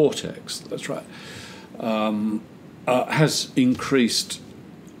cerebral cortex, that's right, has increased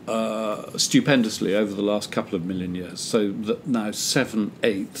stupendously over the last couple of million years. So that now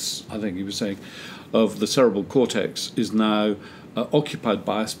 7/8, I think he was saying, of the cerebral cortex is now occupied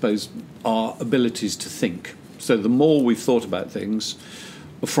by, I suppose, our abilities to think. So the more we've thought about things,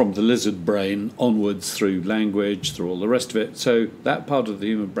 from the lizard brain onwards through language, through all the rest of it, so that part of the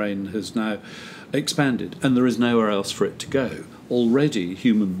human brain has now expanded, and there is nowhere else for it to go. Already,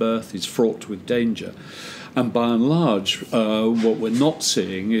 human birth is fraught with danger. And by and large, what we're not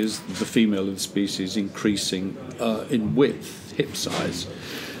seeing is the female of the species increasing in width, hip size.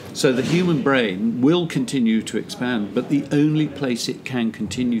 So the human brain will continue to expand, but the only place it can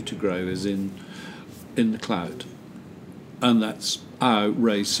continue to grow is in the cloud. And that's how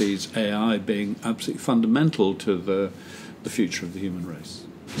Ray sees AI being absolutely fundamental to the future of the human race.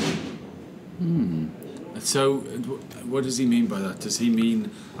 So what does he mean by that? Does he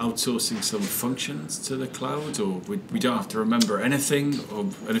mean outsourcing some functions to the cloud, or we don't have to remember anything,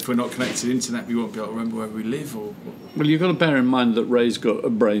 and if we're not connected to the internet we won't be able to remember where we live? Or well, you've got to bear in mind that Ray's got a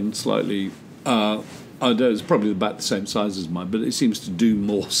brain slightly I don't know, it's probably about the same size as mine, but it seems to do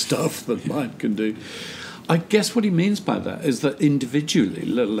more stuff than mine can do. I guess what he means by that is that individually,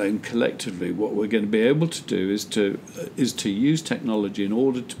 let alone collectively, what we're going to be able to do is to use technology in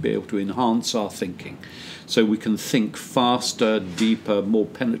order to be able to enhance our thinking, so we can think faster, deeper, more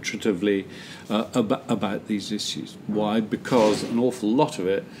penetratively about these issues. Why? Because an awful lot of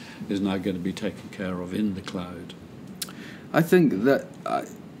it is now going to be taken care of in the cloud. I think that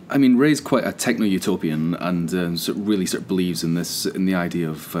I mean, Ray's quite a techno-utopian and really believes in the idea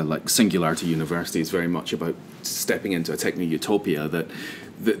of like singularity university is very much about stepping into a techno-utopia that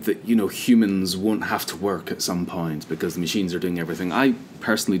humans won't have to work at some point because the machines are doing everything. I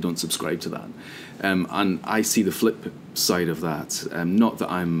personally don't subscribe to that, and I see the flip side of that. Not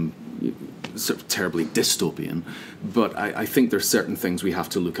that I'm sort of terribly dystopian, but I think there's certain things we have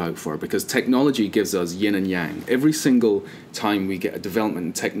to look out for because technology gives us yin and yang. Every single time we get a development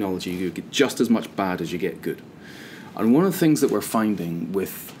in technology, you get just as much bad as you get good. And one of the things that we're finding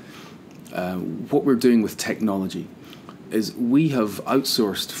with what we're doing with technology is we have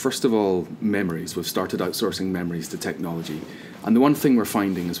outsourced, first of all, memories. We've started outsourcing memories to technology. And the one thing we're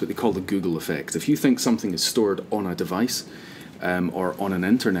finding is what they call the Google effect. If you think something is stored on a device, or on an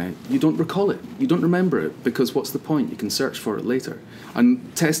internet, you don't recall it. You don't remember it because what's the point? You can search for it later.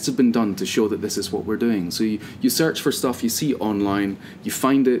 And tests have been done to show that this is what we're doing. So you search for stuff you see online, you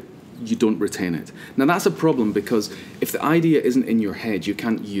find it, you don't retain it. Now that's a problem because if the idea isn't in your head, you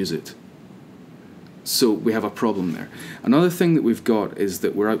can't use it. So we have a problem there. Another thing that we've got is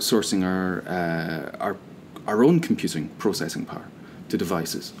that we're outsourcing our own computing processing power to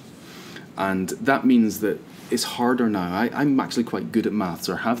devices. And that means that it's harder now. I'm actually quite good at maths,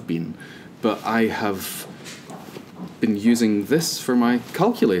 or have been, but I have been using this for my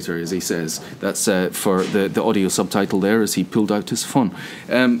calculator, as he says. That's for the audio subtitle there, as he pulled out his phone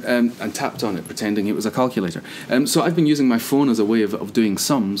and tapped on it, pretending it was a calculator. So I've been using my phone as a way of doing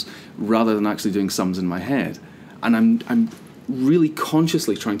sums rather than actually doing sums in my head. And I'm really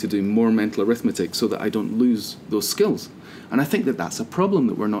consciously trying to do more mental arithmetic so that I don't lose those skills. And I think that that's a problem,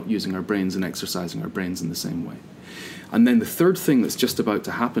 that we're not using our brains and exercising our brains in the same way. And then the third thing that's just about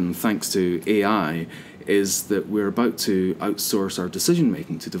to happen, thanks to AI, is that we're about to outsource our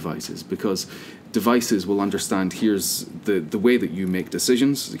decision-making to devices, because devices will understand, here's the way that you make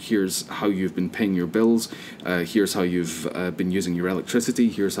decisions, here's how you've been paying your bills, here's how you've been using your electricity,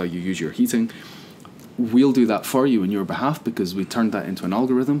 here's how you use your heating. We'll do that for you on your behalf because we turned that into an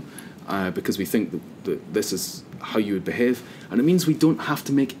algorithm, because we think that this is how you would behave. And it means we don't have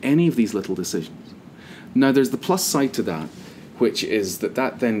to make any of these little decisions. Now, there's the plus side to that, which is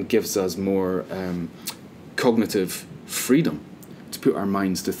that then gives us more cognitive freedom to put our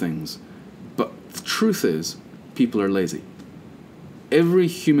minds to things. But the truth is, people are lazy. Every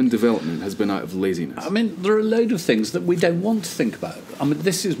human development has been out of laziness. I mean, there are a load of things that we don't want to think about. I mean,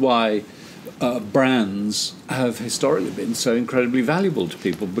 this is why brands have historically been so incredibly valuable to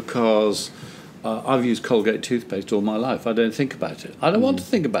people, because I've used Colgate toothpaste all my life. I don't think about it. I don't want to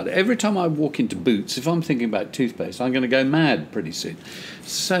think about it. Every time I walk into Boots, if I'm thinking about toothpaste, I'm going to go mad pretty soon.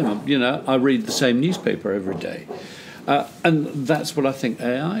 Same, I read the same newspaper every day. And that's what I think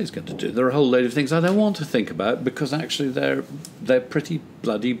AI is going to do. There are a whole load of things I don't want to think about because actually they're pretty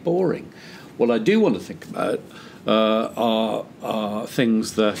bloody boring. What I do want to think about are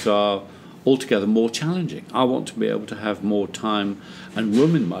things that are altogether more challenging. I want to be able to have more time and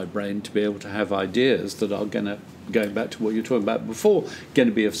room in my brain to be able to have ideas that are going back to what you were talking about before, going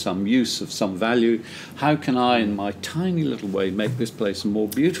to be of some use, of some value. How can I, in my tiny little way, make this place a more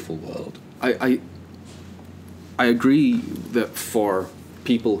beautiful world? I agree that for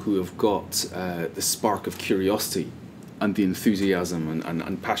people who have got the spark of curiosity and the enthusiasm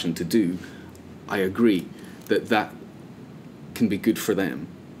and passion to do, I agree that can be good for them.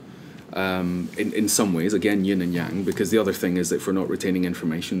 In some ways, again, yin and yang, because the other thing is that if we're not retaining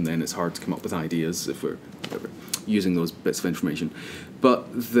information, then it's hard to come up with ideas if we're using those bits of information. But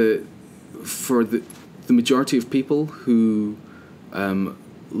for the majority of people who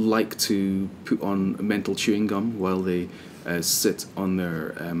like to put on mental chewing gum while they sit on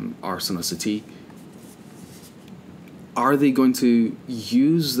their arse on a settee, are they going to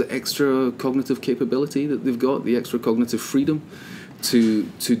use the extra cognitive capability that they've got, the extra cognitive freedom, to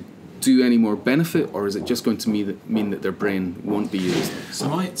do any more benefit, or is it just going to mean that their brain won't be used? So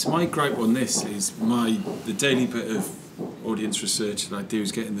my gripe on this is the daily bit of audience research that I do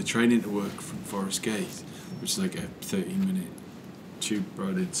is getting the train into work from Forest Gate, which is like a 13-minute tube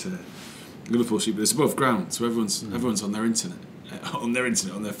ride into Liverpool Street, but it's above ground, so everyone's on their internet, on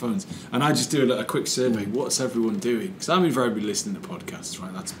their phones. And I just do a quick survey. What's everyone doing? Because I'm invariably listening to podcasts,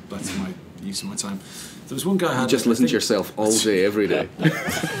 right? That's my use of my time. There was one guy who had... Just listen to yourself all day, every day. There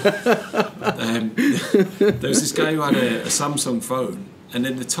was this guy who had a Samsung phone, and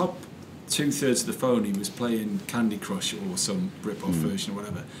in the top 2/3 of the phone he was playing Candy Crush or some rip-off version or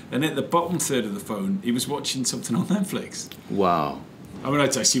whatever. And at the bottom third of the phone he was watching something on Netflix. Wow. I mean, I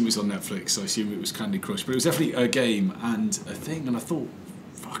assume it was on Netflix, so I assume it was Candy Crush, but it was definitely a game and a thing, and I thought,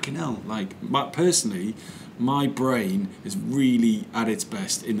 fucking hell. Like, personally, my brain is really at its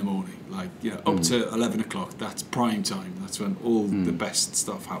best in the morning. Like, you know, up to 11 o'clock, that's prime time. That's when all the best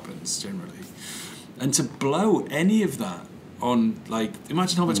stuff happens, generally. And to blow any of that on, like,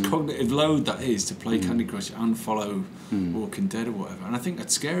 imagine how much cognitive load that is to play Candy Crush and follow Walking Dead or whatever. And I think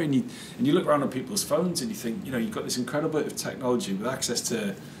that's scary. And you look around on people's phones and you think, you know, you've got this incredible bit of technology with access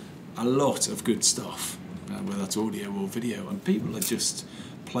to a lot of good stuff, whether that's audio or video, and people are just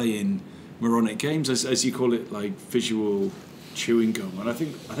playing moronic games, as you call it, like visual chewing gum. And I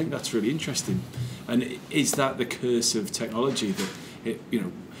think that's really interesting. And is that the curse of technology, that it, you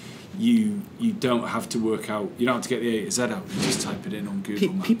know, you don't have to work out, you don't have to get the A to Z out, you just type it in on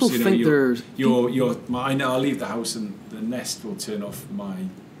Google Maps. People think I know I'll leave the house and the Nest will turn off my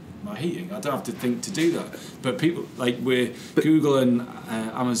heating. I don't have to think to do that. But people, like, Google and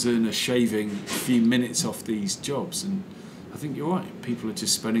Amazon are shaving a few minutes off these jobs, and I think you're right. People are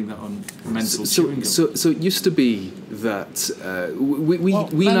just spending that on mental chewing gum. So it used to be that we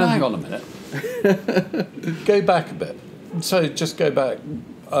now... Hang on a minute. Go back a bit. So just go back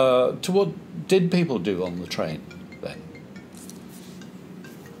to what did people do on the train then?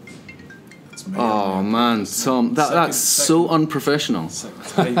 Oh man, Tom, that's so unprofessional.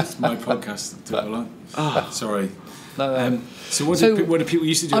 It's my podcast. Sorry. No. So what did people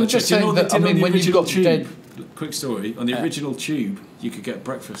used to do? I'm just saying that, I mean, when you've got dead... Quick story, on the original tube, you could get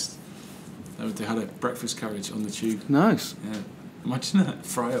breakfast. They had a breakfast carriage on the tube. Nice. Yeah. Imagine that.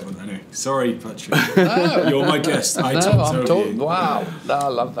 Fry up. Anyway, sorry, Patrick. No. You're my guest. I talked over you. Wow. No, I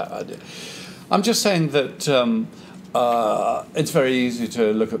love that idea. I'm just saying that it's very easy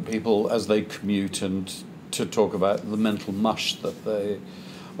to look at people as they commute and to talk about the mental mush that they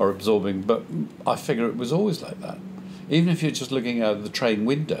are absorbing, but I figure it was always like that. Even if you're just looking out of the train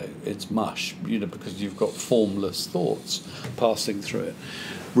window, it's mush, you know, because you've got formless thoughts passing through it.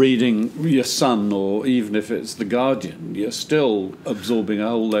 Reading your Sun, or even if it's The Guardian, you're still absorbing a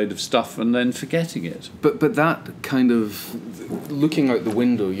whole load of stuff and then forgetting it. But that kind of looking out the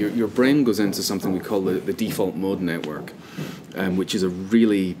window, your brain goes into something we call the default mode network, which is a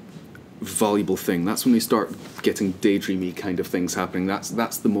really valuable thing. That's when we start getting daydreamy kind of things happening.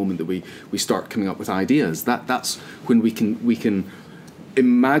 That's the moment that we start coming up with ideas. That's when we can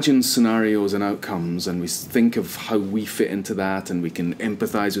imagine scenarios and outcomes, and we think of how we fit into that, and we can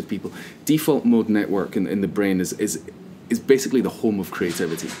empathize with people. Default mode network in the brain is basically the home of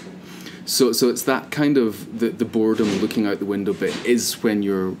creativity. So it's that kind of the boredom, looking out the window bit is when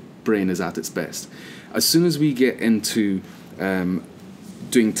your brain is at its best. As soon as we get into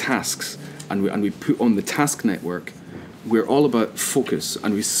doing tasks and we put on the task network, we're all about focus,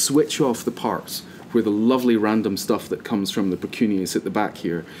 and we switch off the parts where the lovely random stuff that comes from the precuneus at the back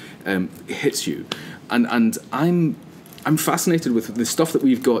here hits you. And I'm fascinated with the stuff that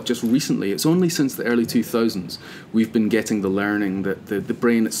we've got just recently. It's only since the early 2000s we've been getting the learning that the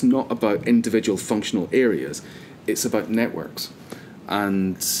brain, it's not about individual functional areas, it's about networks.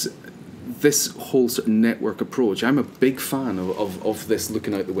 And this whole sort of network approach, I'm a big fan of this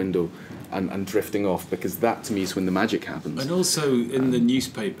looking out the window and drifting off, because that to me is when the magic happens. And also in the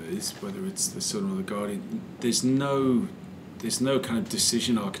newspapers, whether it's the Sun or the Guardian, there's no kind of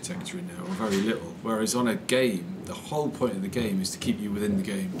decision architecture in there, or very little. Whereas on a game, the whole point of the game is to keep you within the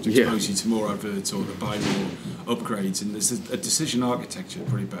game, to expose you to more adverts or to buy more upgrades. And there's a decision architecture,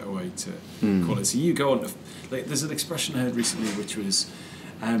 probably a better way to call it. So you go on, like, there's an expression I heard recently which was,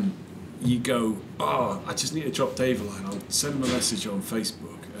 you go, I just need to drop Dave a line, I'll send him a message on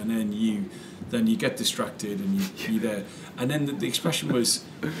Facebook, and then you get distracted and you're there. And then the expression was,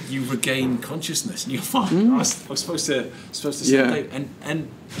 you regain consciousness, and you're fine. I was supposed to say Dave. And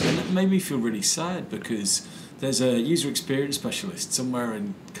it made me feel really sad, because there's a user experience specialist somewhere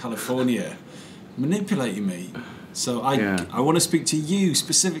in California manipulating me. So I want to speak to you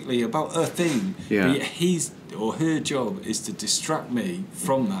specifically about a thing. Yeah. But his or her job is to distract me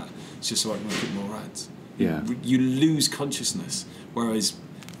from that, just so I can look at more ads. Yeah. You lose consciousness. Whereas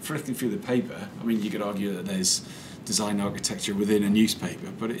flicking through the paper, I mean, you could argue that there's design architecture within a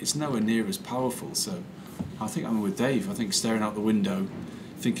newspaper, but it's nowhere near as powerful. So I think I'm with Dave. I think staring out the window,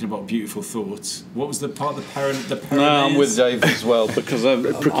 thinking about beautiful thoughts. What was the part of the parent? No, I'm with Dave as well, because I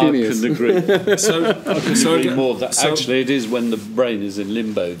couldn't agree. So agree more that actually it is when the brain is in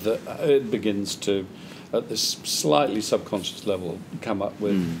limbo that it begins to, at this slightly subconscious level, come up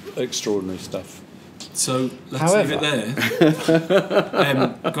with extraordinary stuff. So let's leave it there.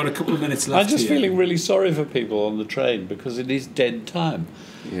 Got a couple of minutes left. I'm just feeling really sorry for people on the train, because it is dead time.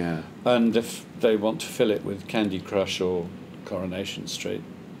 Yeah. And if they want to fill it with Candy Crush or Coronation Street,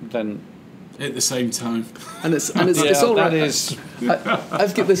 then at the same time. And it's all right. that is.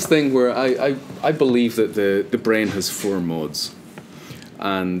 I've got this thing where I believe that the brain has 4 modes,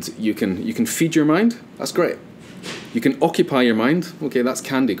 and you can feed your mind. That's great. You can occupy your mind. Okay, that's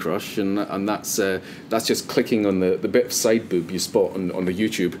Candy Crush, and that's just clicking on the bit of side boob you spot on the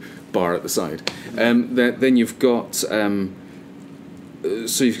YouTube bar at the side. Then you've got so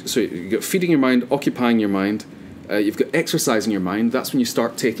you've got feeding your mind, occupying your mind. You've got exercising your mind. That's when you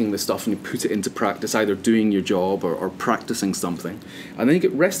start taking the stuff and you put it into practice, either doing your job or practicing something. And then you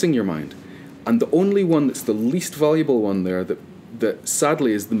get resting your mind. And the only one that's the least valuable one there that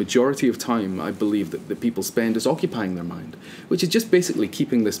sadly is the majority of time, I believe, that people spend is occupying their mind, which is just basically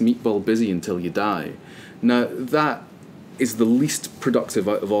keeping this meatball busy until you die. Now, that is the least productive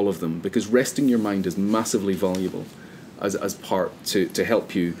out of all of them, because resting your mind is massively valuable as part to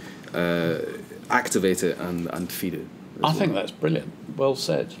help you activate it and feed it. I think that's brilliant. Well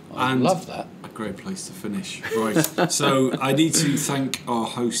said. I love that. A great place to finish. Right. So I need to thank our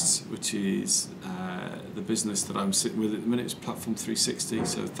hosts, which is the business that I'm sitting with at the minute. It's Platform 360.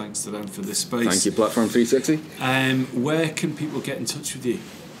 So thanks to them for this space. Thank you, Platform 360. Where can people get in touch with you?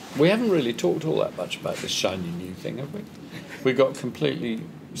 We haven't really talked all that much about this shiny new thing, have we? We got completely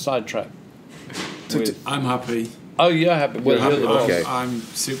sidetracked. I'm happy. Oh, you're happy. Well, You're you're the boss. Okay. I'm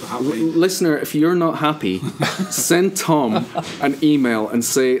super happy. Listener, if you're not happy, send Tom an email and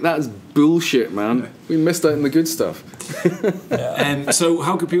say, that's bullshit, man. We missed out on the good stuff. So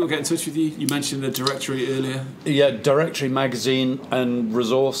how can people get in touch with you? You mentioned the directory earlier. Yeah, Directory Magazine and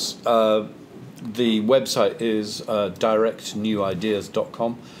Resource. The website is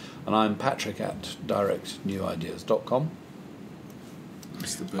directnewideas.com, and I'm Patrick at directnewideas.com.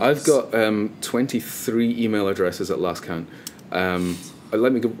 I've got 23 email addresses at last count.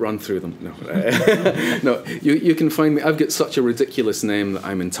 Let me run through them. No, no. You can find me. I've got such a ridiculous name that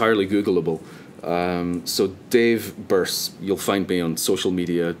I'm entirely Googleable. So Dave Birss, you'll find me on social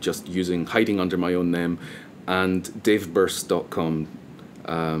media just hiding under my own name, and daveburss.com.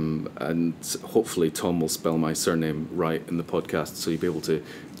 And hopefully Tom will spell my surname right in the podcast, so you'll be able to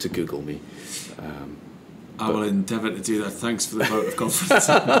Google me. I will endeavour to do that. Thanks for the vote of confidence.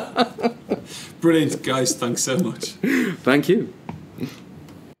 Brilliant, guys. Thanks so much. Thank you.